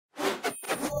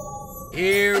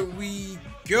Here we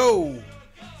go.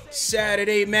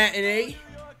 Saturday matinee,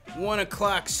 1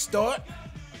 o'clock start.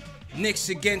 Knicks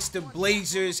against the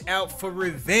Blazers, out for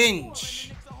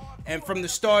revenge. And from the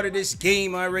start of this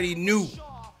game, I already knew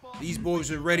these boys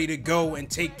were ready to go and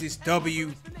take this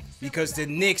W, because the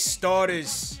Knicks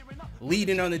starters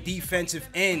leading on the defensive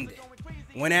end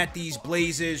went at these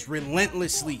Blazers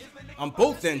relentlessly on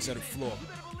both ends of the floor.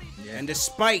 And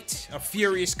despite a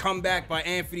furious comeback by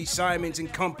Anthony Simons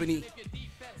and company,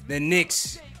 the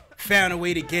Knicks found a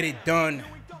way to get it done,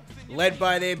 led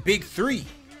by their big three.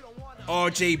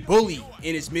 RJ Bully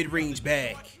in his mid-range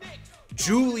bag,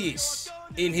 Julius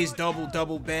in his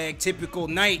double-double bag. Typical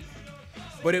night,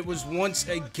 but it was once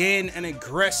again an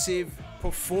aggressive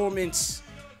performance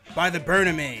by the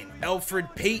Burner Man,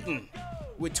 Elfrid Payton,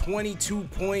 with 22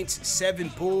 points, 7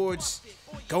 boards,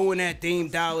 going at Dame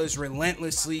Dollars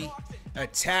relentlessly,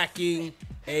 attacking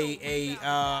a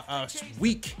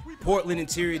weak Portland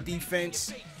interior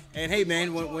defense. And hey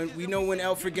man, when we know when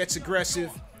Elfrid gets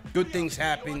aggressive, good things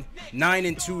happen.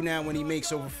 9-2 now when he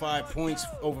makes over 5 points,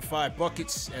 over 5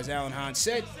 buckets, as Alan Hahn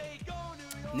said.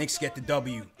 Knicks get the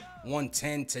W,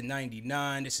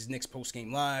 110-99. This is Knicks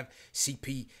Postgame Live.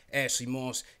 CP, Ashley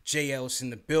Moss, J. Ellis in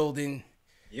the building.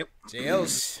 Yep. J.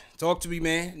 Ellis, talk to me,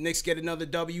 man. Knicks get another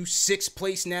W, 6th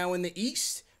place now in the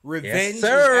East. Revenge is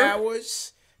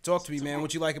ours. Talk to me, man.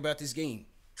 What you like about this game?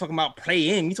 Talking about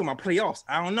play-in, you talking about playoffs.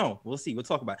 I don't know. We'll see. We'll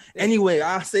talk about it. Anyway,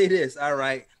 I'll say this. All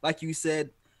right. Like you said,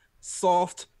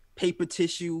 soft paper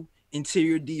tissue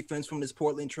interior defense from this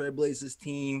Portland Trailblazers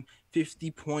team.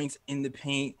 50 points in the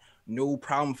paint. No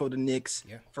problem for the Knicks.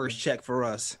 Yeah. First check for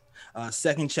us.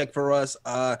 Second check for us.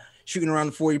 Shooting around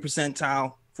the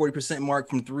 40% mark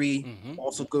from three.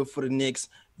 Also good for the Knicks.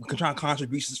 We can try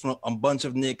contributions from a bunch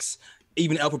of Knicks.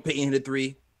 Even Elfrid Payton hit a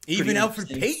three. Even Elfrid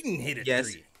Payton hit a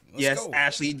three. Let's go.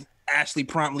 Ashley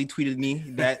promptly tweeted me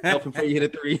that Elfrid Payton hit a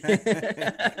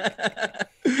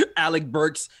 3. Alec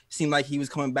Burks seemed like he was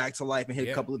coming back to life and hit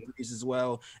a couple of threes as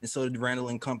well, and so did Randle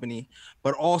and company.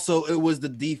 But also, it was the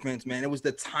defense, man. It was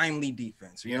the timely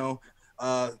defense, you know,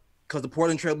 because the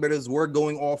Portland Trailblazers were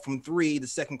going off from 3. The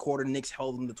second quarter, Knicks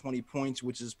held them to 20 points,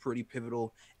 which is pretty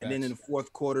pivotal. And then in the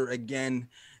fourth quarter, again,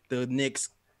 the Knicks,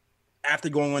 after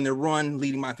going on their run,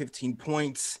 leading by 15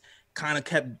 points, kind of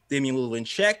kept Damian Lillard in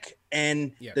check.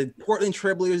 And the Portland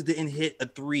Trailblazers didn't hit a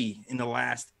 3 in the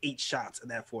last 8 shots of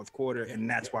that fourth quarter, and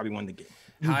that's why we won the game.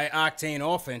 High-octane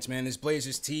offense, man. This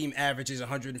Blazers team averages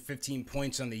 115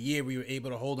 points on the year. We were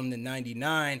able to hold them to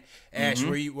 99. Ash,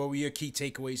 what were your key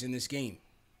takeaways in this game?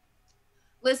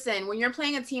 Listen, when you're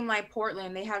playing a team like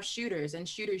Portland, they have shooters, and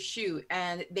shooters shoot,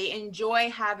 and they enjoy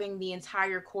having the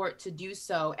entire court to do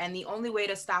so. And the only way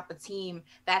to stop a team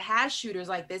that has shooters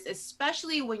like this,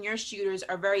 especially when your shooters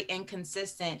are very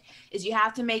inconsistent, is you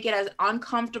have to make it as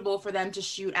uncomfortable for them to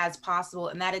shoot as possible.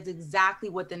 And that is exactly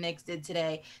what the Knicks did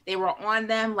today. They were on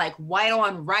them like white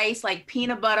on rice, like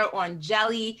peanut butter on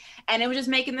jelly, and it was just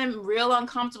making them real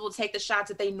uncomfortable to take the shots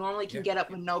that they normally can get up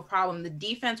with no problem. The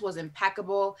defense was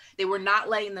impeccable. They were not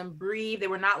letting them breathe. They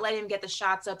were not letting them get the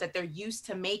shots up that they're used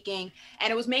to making.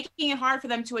 And it was making it hard for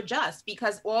them to adjust,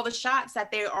 because all the shots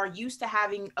that they are used to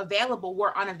having available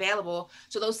were unavailable.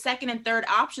 So those second and third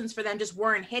options for them just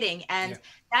weren't hitting. And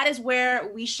that is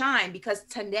where we shine, because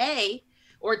today,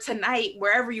 or tonight,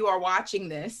 wherever you are watching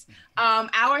this,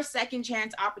 our second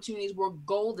chance opportunities were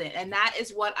golden. And that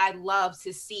is what I love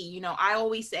to see. You know, I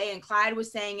always say, and Clyde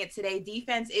was saying it today,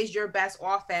 defense is your best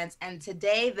offense. And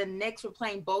today the Knicks were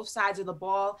playing both sides of the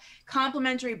ball,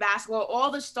 complementary basketball.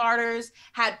 All the starters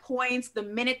had points the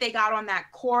minute they got on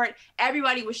that court.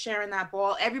 Everybody was sharing that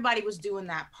ball. Everybody was doing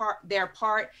their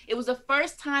part. It was the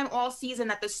first time all season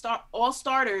that all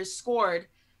starters scored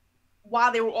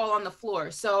while they were all on the floor.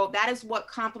 So that is what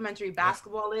complimentary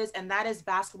basketball is, and that is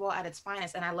basketball at its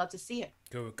finest, and I love to see it.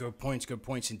 Good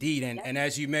points indeed. And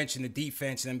as you mentioned, the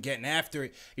defense and them getting after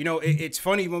it, you know, it's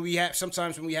funny when we have,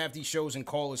 sometimes when we have these shows and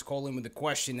callers call in with a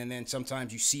question, and then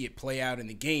sometimes you see it play out in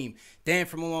the game. Dan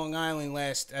from Long Island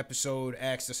last episode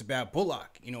asked us about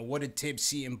Bullock. You know, what did Tibbs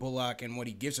see in Bullock and what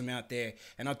he gives him out there?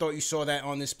 And I thought you saw that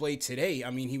on display today.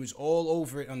 I mean, he was all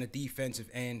over it on the defensive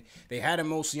end. They had him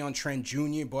mostly on Trent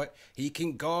Jr., but he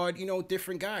can guard, you know,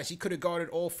 different guys. He could have guarded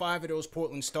all 5 of those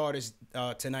Portland starters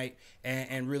tonight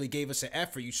and really gave us an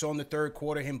effort. You saw in the third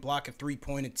quarter him block a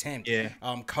 3-point attempt.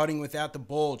 Cutting without the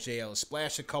ball, JL.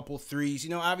 Splash a couple threes. You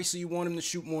know, obviously you want him to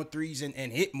shoot more threes and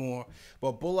hit more,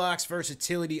 but Bullock's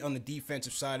versatility on the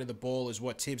defensive side of the ball is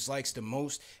what Tibbs likes the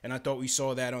most, and I thought we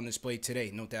saw that on display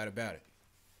today. No doubt about it.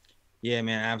 Yeah,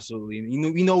 man, absolutely.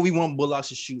 You know we want Bullock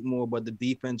to shoot more, but the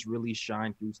defense really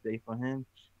shined through today for him.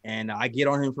 And I get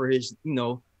on him for his, you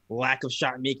know, lack of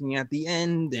shot making at the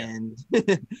end and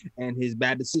his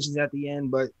bad decisions at the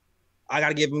end. But I got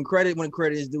to give him credit when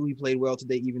credit is due. He played well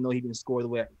today, even though he didn't score the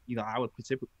way I would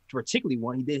particularly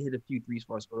want. He did hit a few threes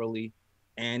for us early,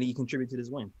 and he contributed to this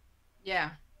win.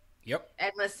 Yeah. Yep.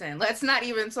 And listen, let's not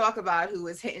even talk about who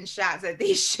was hitting shots that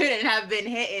they shouldn't have been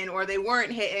hitting or they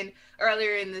weren't hitting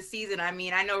earlier in the season. I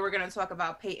mean, I know we're going to talk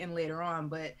about Payton later on,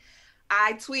 but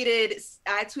I tweeted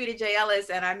Jay Ellis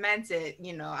and I meant it.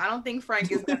 I don't think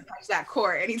Frank is going to touch that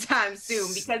court anytime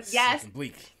soon because yes,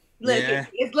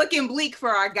 it's looking bleak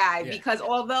for our guy because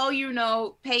although,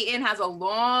 Payton has a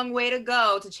long way to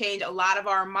go to change a lot of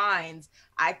our minds,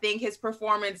 I think his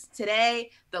performance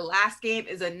today, the last game,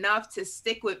 is enough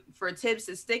for Tibbs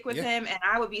to stick with him. And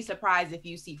I would be surprised if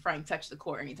you see Frank touch the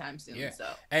court anytime soon. Yeah. So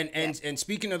and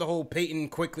speaking of the whole Payton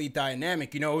quickly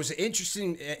dynamic, it was an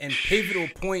interesting and pivotal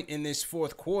point in this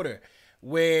fourth quarter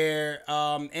where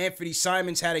Anthony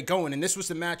Simons had it going. And this was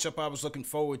the matchup I was looking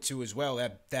forward to as well,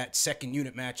 that second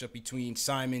unit matchup between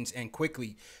Simons and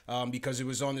Quickly, because it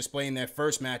was on display in that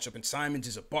first matchup. And Simons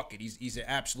is a bucket. He's an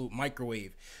absolute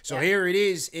microwave. So here it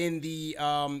is in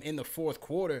the fourth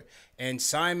quarter, and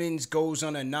Simons goes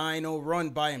on a 9-0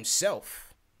 run by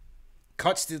himself,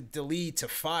 cuts the lead to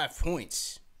 5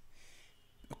 points.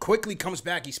 Quickly comes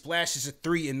back. He splashes a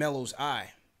three in Melo's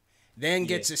eye. Then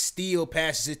gets a steal,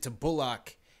 passes it to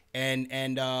Bullock, and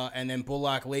then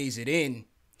Bullock lays it in.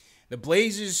 The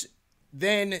Blazers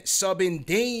then sub in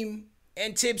Dame,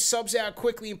 and Tibbs subs out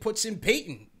Quickly and puts in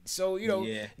Payton. So,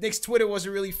 Knicks Twitter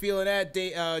wasn't really feeling that,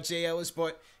 Jay Ellis,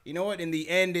 but you know what? In the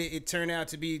end, it turned out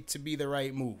to be the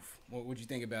right move. What would you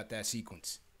think about that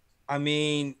sequence? I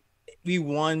mean, we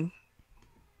won,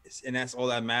 and that's all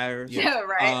that matters. Yeah,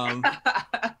 right.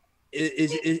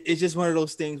 It's just one of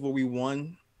those things where we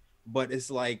won. But it's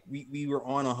like we were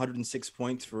on 106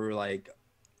 points for like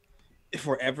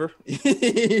forever.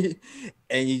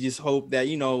 And you just hope that,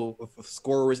 if a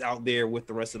scorer was out there with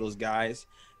the rest of those guys,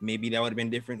 maybe that would have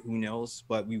been different. Who knows?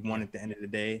 But we won at the end of the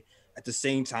day. At the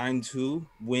same time, too,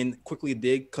 when Quickly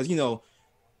did, because,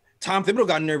 Tom Thibodeau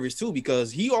got nervous, too,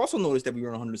 because he also noticed that we were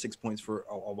on 106 points for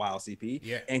a while, CP.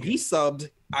 Yeah. And he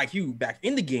subbed IQ back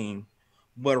in the game.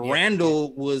 But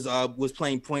Randle was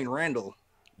playing point Randle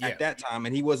at that time,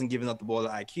 and he wasn't giving up the ball to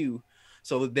IQ.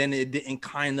 So then it didn't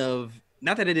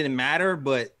not that it didn't matter,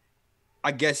 but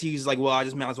I guess he's like, well, I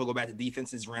just might as well go back to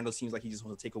defense since Randle seems like he just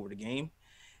wants to take over the game.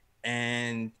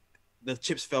 And the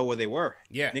chips fell where they were.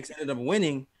 Yeah. Knicks ended up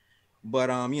winning.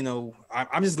 But I'm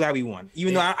just glad we won.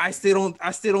 Even though I still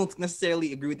don't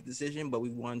necessarily agree with the decision, but we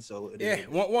won, so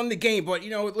won the game. But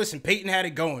listen, Payton had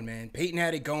it going, man. Payton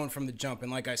had it going from the jump,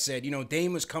 and like I said,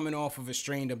 Dame was coming off of a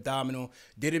strained abdominal,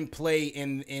 didn't play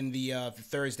in the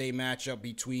Thursday matchup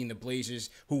between the Blazers,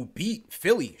 who beat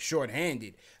Philly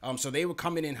shorthanded. So they were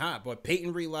coming in hot, but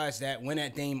Payton realized that, went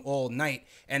at Dame all night,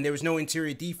 and there was no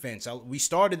interior defense. We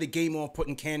started the game off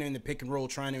putting Canner in the pick and roll,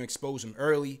 trying to expose him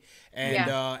early,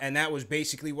 and that was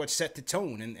basically what set the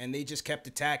tone, and they just kept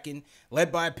attacking, led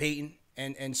by Payton,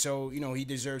 and so he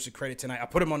deserves the credit tonight. I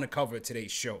put him on the cover of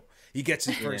today's show. He gets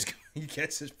his first. He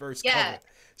gets his first cover.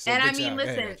 So and I mean,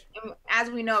 listen, as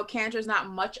we know, Cantor's not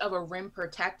much of a rim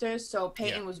protector, so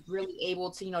Payton was really able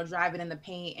to drive it in the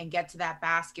paint and get to that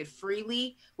basket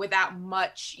freely without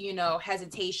much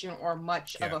hesitation or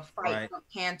much of a fight from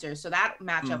Cantor. So that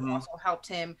matchup also helped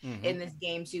him in this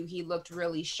game too. He looked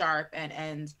really sharp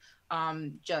and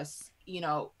just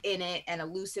in it and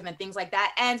elusive and things like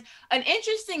that. And an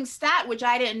interesting stat, which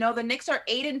I didn't know, the Knicks are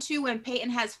 8-2 when Payton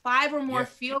has 5 or more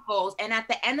field goals, and at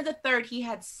the end of the third he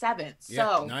had 7.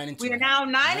 So we are now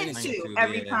 9-2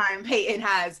 every time Payton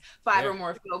has 5 or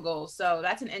more field goals. So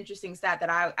that's an interesting stat that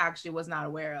I actually was not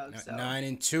aware of. So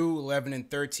 9-2,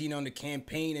 11-13 on the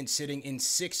campaign, and sitting in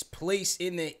 6th place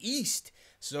in the East.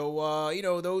 So,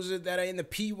 those that are in the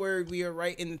P word, we are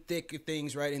right in the thick of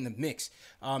things, right in the mix.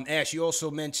 Ash, you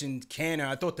also mentioned Canner.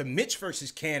 I thought the Mitch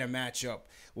versus Canner matchup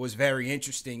was very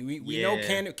interesting. We know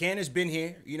Canner's been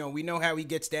here. We know how he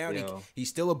gets down. He's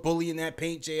still a bully in that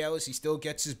paint, Jay Ellis. He still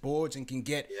gets his boards and can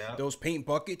get those paint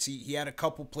buckets. He had a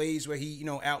couple plays where he,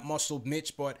 out-muscled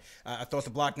Mitch, but I thought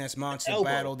the Block Nest Monster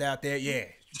battled out there. Yeah,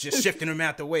 just shifting him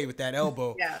out the way with that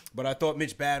elbow. But I thought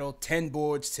Mitch battled 10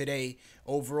 boards today.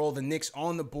 Overall, the Knicks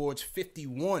on the boards,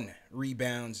 51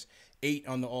 rebounds, 8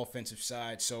 on the offensive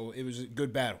side. So it was a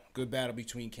good battle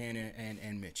between Canner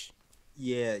and Mitch.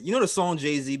 Yeah, the song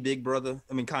Jay-Z Big Brother?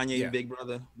 I mean Kanye Big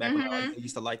Brother. Back when I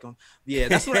used to like him. Yeah,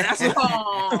 that's what.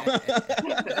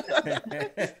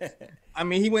 I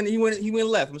mean, he went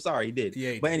left. I'm sorry, he did.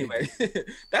 Yeah, but anyway,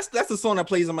 that's the song that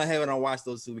plays in my head when I watch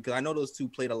those two, because I know those two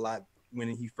played a lot when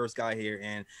he first got here,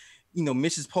 and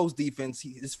Mitch's post defense,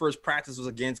 his first practice was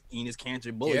against Enes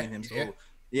Kanter bullying him. So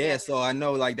so I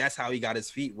know like that's how he got his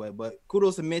feet wet. But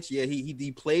kudos to Mitch. Yeah,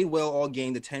 he played well all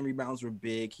game. The 10 rebounds were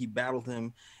big. He battled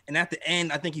him, and at the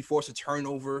end, I think he forced a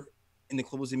turnover in the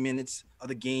closing minutes of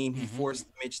the game. He forced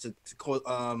Mitch to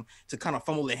kind of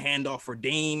fumble the handoff for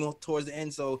Dame towards the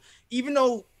end. So even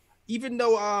though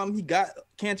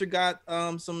Kanter got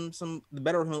the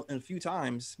better of him a few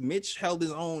times, Mitch held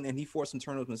his own and he forced some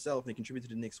turnovers himself and contributed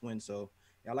to the Knicks win. So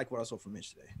I like what I saw from Mitch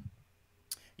today.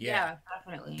 Yeah,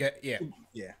 definitely.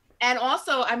 Yeah. And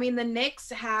also, I mean, the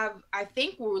Knicks I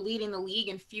think we're leading the league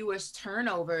in fewest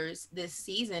turnovers this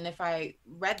season, if I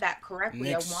read that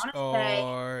correctly. Knicks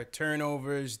are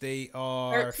turnovers. They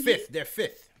are 13th. fifth. They're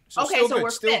fifth. So okay, still so good. we're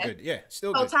Still fifth. good. Yeah,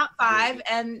 still so good. Top 5.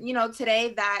 And,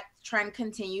 today that trend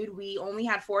continued. We only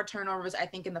had 4 turnovers, I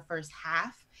think, in the first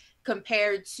half,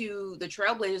 compared to the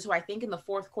Trailblazers, who I think in the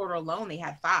fourth quarter alone, they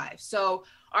had 5. So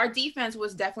our defense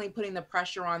was definitely putting the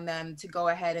pressure on them to go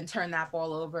ahead and turn that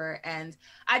ball over. And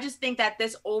I just think that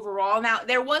this overall, now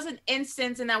there was an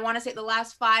instance, and I want to say the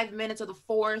last 5 minutes of the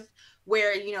fourth,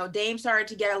 where, Dame started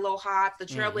to get a little hot. The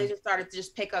Trailblazers started to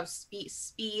just pick up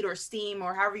speed or steam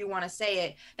or however you want to say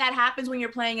it. That happens when you're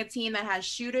playing a team that has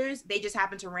shooters. They just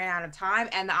happen to run out of time,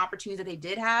 and the opportunities that they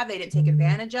did have, they didn't take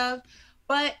advantage of.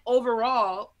 But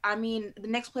overall, I mean, the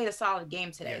Knicks played a solid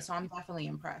game today, so I'm definitely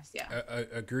impressed. Yeah.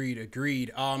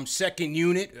 Agreed. Second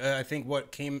unit, I think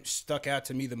what stuck out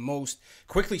to me the most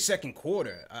quickly. Second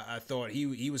quarter, I thought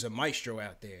he was a maestro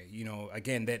out there.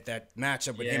 Again that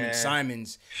matchup with him and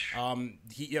Simons.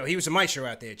 He was a maestro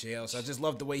out there, JL. So I just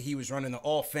loved the way he was running the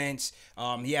offense.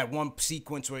 He had one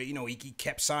sequence where he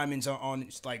kept Simons on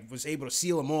was able to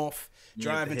seal him off.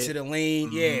 Driving to the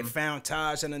lane, found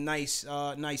Taj on a nice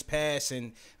pass,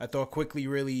 and I thought quickly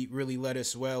really led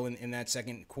us well in that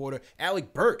second quarter.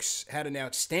 Alec Burks had an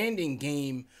outstanding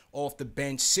game off the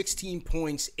bench, 16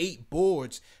 points, 8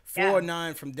 boards,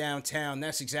 4-9 from downtown.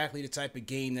 That's exactly the type of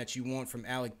game that you want from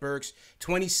Alec Burks.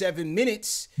 27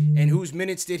 minutes, and whose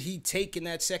minutes did he take in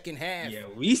that second half? Yeah,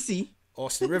 we see.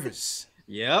 Austin Rivers.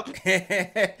 Yep.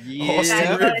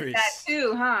 Austin Rivers. That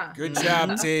too, huh? Good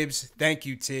job, Tibbs. Thank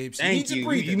you, Tibbs. Thank he needs you. a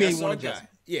breather. You made That's one our guy. adjustment.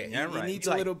 Yeah, he needs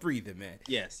a little breather, man.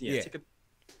 Yes.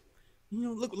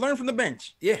 Look, learn from the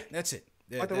bench. Yeah, that's it.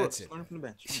 That's it. Learn from the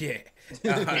bench. Yeah.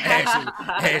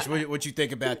 Ash, what you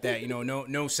think about that?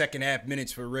 No second half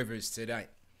minutes for Rivers tonight.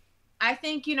 I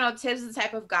think, Tibbs is the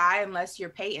type of guy, unless you're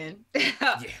Payton,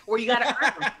 where you got to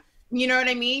earn him. You know what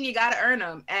I mean? You got to earn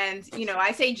them. And,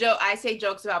 I say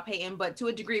jokes about Payton, but to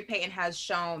a degree, Payton has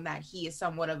shown that he is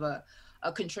somewhat of a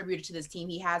contributor to this team.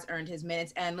 He has earned his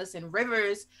minutes. And listen,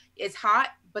 Rivers is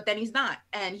hot, but then he's not.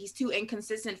 And he's too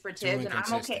inconsistent for Tibbs. And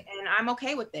I'm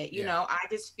okay with it. You know, I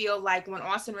just feel like when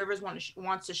Austin Rivers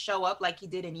wants to show up like he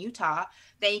did in Utah,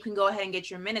 then you can go ahead and get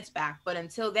your minutes back. But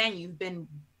until then, you've been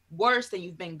worse than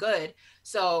you've been good.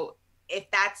 So if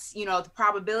that's, the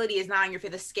probability is not in your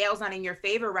favor, the scale's not in your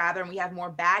favor, rather, and we have more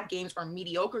bad games or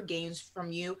mediocre games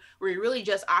from you, where you're really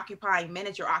just occupying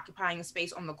minutes, you're occupying a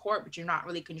space on the court, but you're not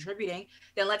really contributing,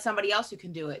 then let somebody else who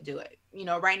can do it.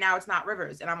 Right now it's not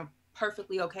Rivers, and I'm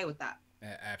perfectly okay with that.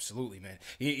 Absolutely, man.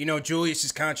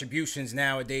 Julius's contributions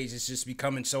nowadays is just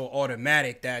becoming so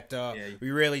automatic that we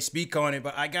rarely speak on it.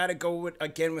 But I got to go with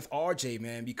RJ,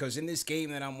 man, because in this game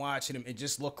that I'm watching him, it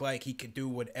just looked like he could do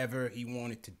whatever he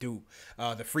wanted to do.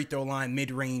 The free throw line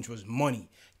mid-range was money.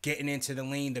 Getting into the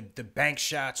lane, the bank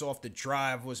shots off the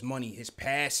drive was money. His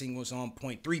passing was on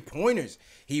point. 3-pointers,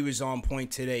 he was on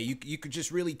point today. You could just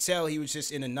really tell he was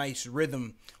just in a nice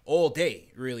rhythm all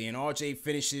day, really. And RJ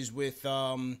finishes with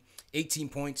 18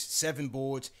 points, 7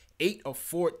 boards, 8 of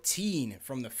 14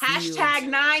 from the field.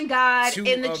 #9God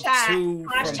in the chat.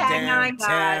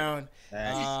 #9God.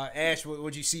 Ash,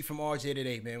 what'd you see from RJ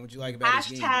today, man? What'd you like about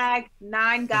his game?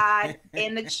 #9God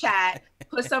in the chat.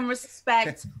 Put some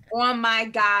respect on my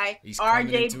guy,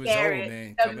 RJ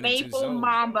Barrett, the Maple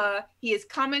Mamba. He is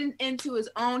coming into his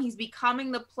own. He's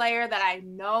becoming the player that I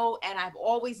know and I've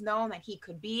always known that he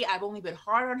could be. I've only been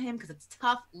hard on him because it's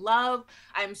tough love.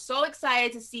 I'm so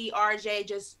excited to see RJ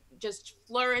just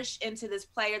flourish into this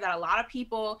player that a lot of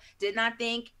people did not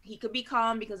think he could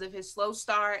become because of his slow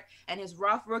start and his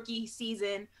rough rookie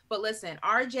season. But listen,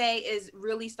 RJ is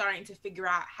really starting to figure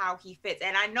out how he fits.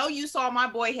 And I know you saw my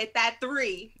boy hit that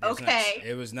 3. Okay.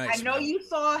 It was nice. I know you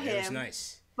saw him. It was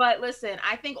nice. But listen,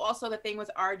 I think also the thing with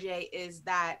RJ is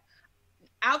that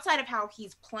outside of how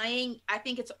he's playing, I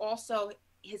think it's also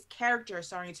his character is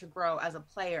starting to grow as a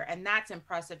player, and that's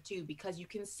impressive too, because you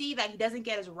can see that he doesn't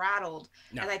get as rattled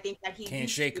as I think that he can't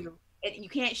shake him. You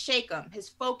can't shake him. His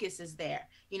focus is there.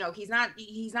 You know, he's not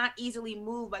easily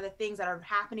moved by the things that are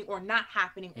happening or not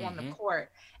happening on the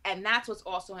court. And that's what's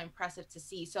also impressive to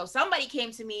see. So somebody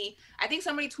came to me, I think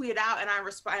somebody tweeted out, and I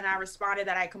responded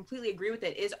that I completely agree with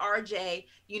it. Is RJ,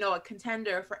 you know, a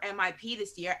contender for MIP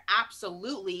this year?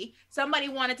 Absolutely. Somebody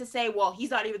wanted to say, well,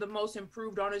 he's not even the most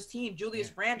improved on his team.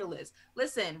 Julius Randle is.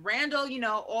 Listen, Randle, you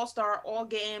know, all-star, all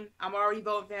game. I'm already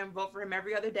voting for him, vote for him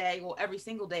every other day. Well, every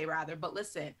single day rather. But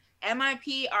listen,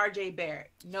 MIP RJ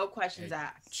Barrett, no questions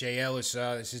asked. Jay Ellis,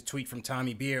 this is a tweet from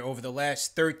Tommy Beer. Over the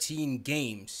last 13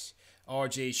 games,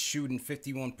 RJ's shooting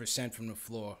 51% from the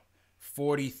floor,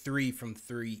 43 from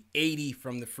three, 80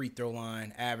 from the free throw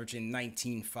line, averaging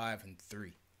 19, 5, and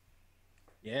 3.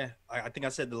 Yeah, I think I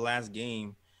said the last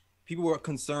game, people were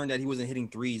concerned that he wasn't hitting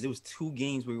threes. It was 2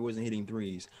 games where he wasn't hitting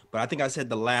threes. But I think I said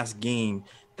the last game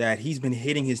that he's been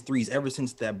hitting his threes ever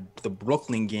since the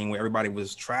Brooklyn game where everybody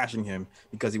was trashing him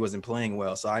because he wasn't playing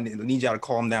well. So I need y'all to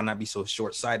calm down, not be so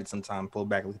short-sighted sometimes, pull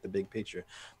back and look at the big picture.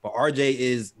 But RJ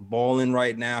is balling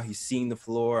right now. He's seeing the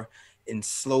floor in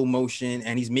slow motion,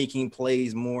 and he's making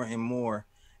plays more and more.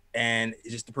 And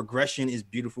it's just the progression is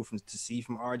beautiful to see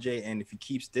from RJ. And if he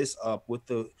keeps this up with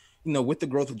the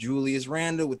growth of Julius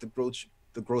Randle, with the growth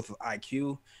of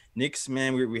IQ, Knicks,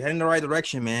 man, we're heading the right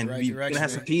direction, man. We're gonna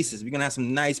have some pieces. We're gonna have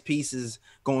some nice pieces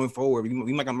going forward.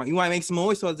 We might make some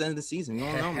noise towards the end of the season. You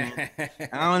don't know, man.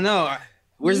 I don't know.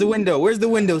 Where's the window? Where's the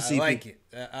window, CP? I like it.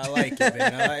 I like it,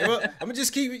 man. Well, I'm gonna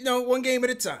just keep, one game at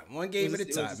a time. One game at a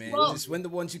time, man. Just win the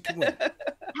ones you can win.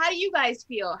 How do you guys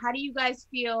feel? How do you guys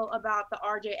feel about the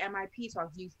RJ MIP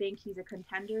talk? Do you think he's a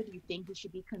contender? Do you think he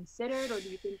should be considered, or do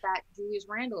you think that Julius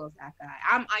Randle is that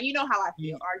guy? You know how I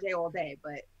feel, RJ all day,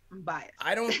 but I'm biased.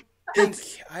 I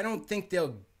don't think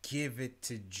they'll give it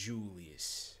to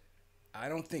Julius. I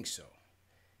don't think so.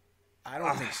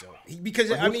 Because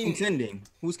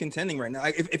who's contending right now?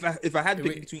 If I had to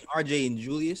pick between RJ and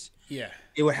Julius,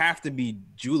 it would have to be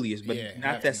Julius. But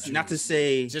not to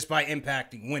say just by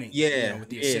impacting winning. With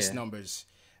the assist numbers,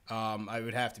 I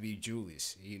would have to be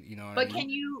Julius. You know. But can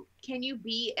you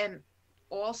be an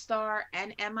all-star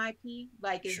and MIP?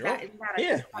 Like, is that a why not?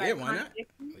 Yeah, why not?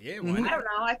 I don't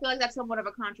know. I feel like that's somewhat of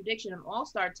a contradiction. An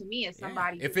all-star to me is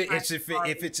somebody. If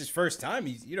it's his first time,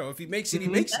 if he makes it, he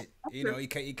makes it.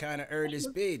 He kind of earned his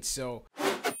bid. So.